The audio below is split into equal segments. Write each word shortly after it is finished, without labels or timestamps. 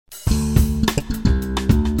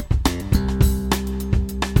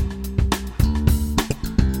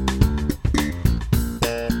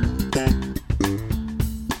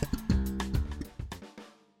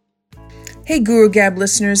Hey Guru Gab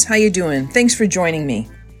listeners, how you doing? Thanks for joining me.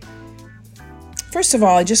 First of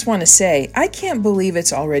all, I just want to say, I can't believe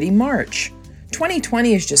it's already March.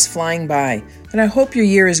 2020 is just flying by, and I hope your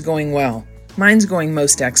year is going well. Mine's going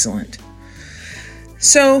most excellent.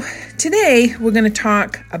 So today we're going to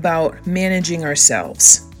talk about managing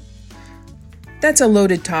ourselves. That's a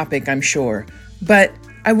loaded topic, I'm sure, but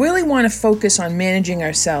I really want to focus on managing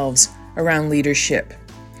ourselves around leadership.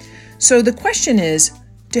 So the question is,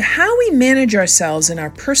 do how we manage ourselves in our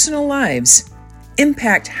personal lives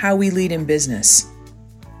impact how we lead in business?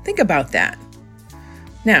 Think about that.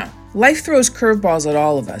 Now, life throws curveballs at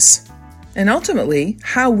all of us, and ultimately,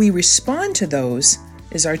 how we respond to those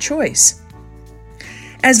is our choice.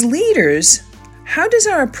 As leaders, how does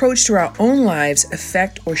our approach to our own lives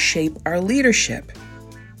affect or shape our leadership?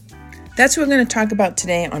 That's what we're going to talk about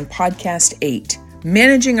today on Podcast 8,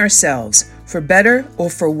 Managing Ourselves for Better or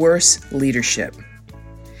for Worse Leadership.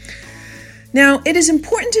 Now, it is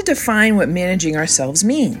important to define what managing ourselves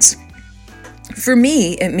means. For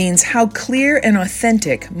me, it means how clear and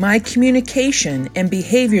authentic my communication and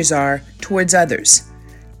behaviors are towards others,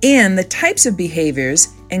 and the types of behaviors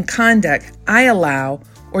and conduct I allow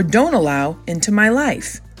or don't allow into my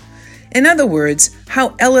life. In other words,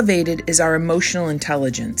 how elevated is our emotional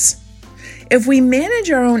intelligence? If we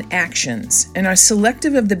manage our own actions and are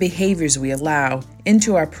selective of the behaviors we allow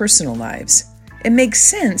into our personal lives, it makes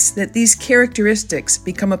sense that these characteristics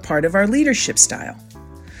become a part of our leadership style.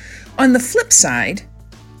 On the flip side,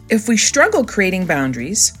 if we struggle creating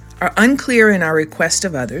boundaries, are unclear in our request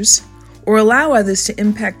of others, or allow others to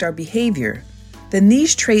impact our behavior, then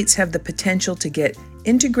these traits have the potential to get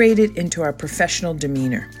integrated into our professional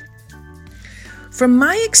demeanor. From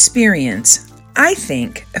my experience, I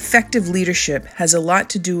think effective leadership has a lot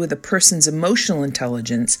to do with a person's emotional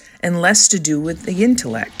intelligence and less to do with the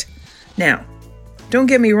intellect. Now, don't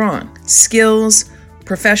get me wrong, skills,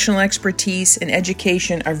 professional expertise, and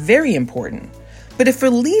education are very important. But if a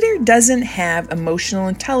leader doesn't have emotional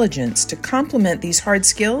intelligence to complement these hard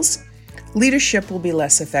skills, leadership will be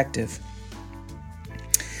less effective.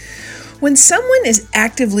 When someone is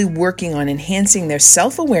actively working on enhancing their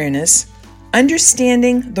self-awareness,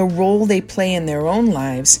 understanding the role they play in their own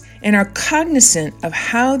lives, and are cognizant of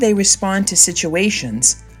how they respond to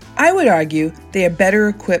situations, I would argue they are better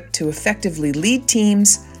equipped to effectively lead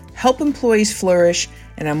teams, help employees flourish,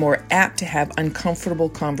 and are more apt to have uncomfortable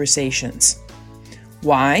conversations.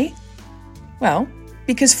 Why? Well,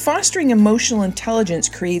 because fostering emotional intelligence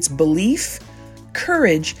creates belief,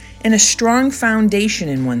 courage, and a strong foundation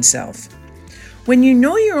in oneself. When you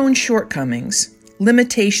know your own shortcomings,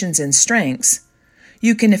 limitations, and strengths,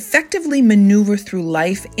 you can effectively maneuver through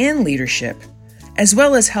life and leadership, as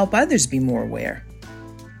well as help others be more aware.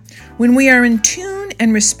 When we are in tune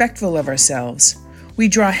and respectful of ourselves, we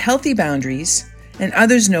draw healthy boundaries, and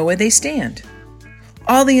others know where they stand.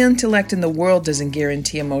 All the intellect in the world doesn't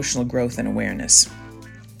guarantee emotional growth and awareness.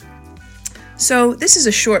 So this is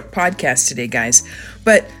a short podcast today, guys,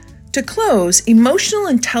 but to close, emotional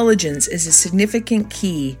intelligence is a significant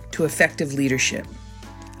key to effective leadership.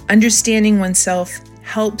 Understanding oneself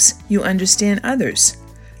helps you understand others,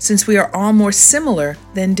 since we are all more similar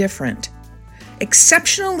than different.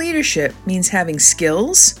 Exceptional leadership means having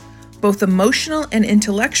skills, both emotional and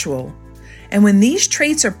intellectual, and when these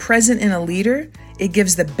traits are present in a leader, it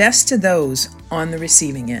gives the best to those on the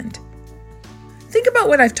receiving end. Think about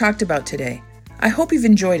what I've talked about today. I hope you've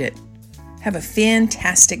enjoyed it. Have a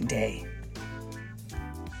fantastic day.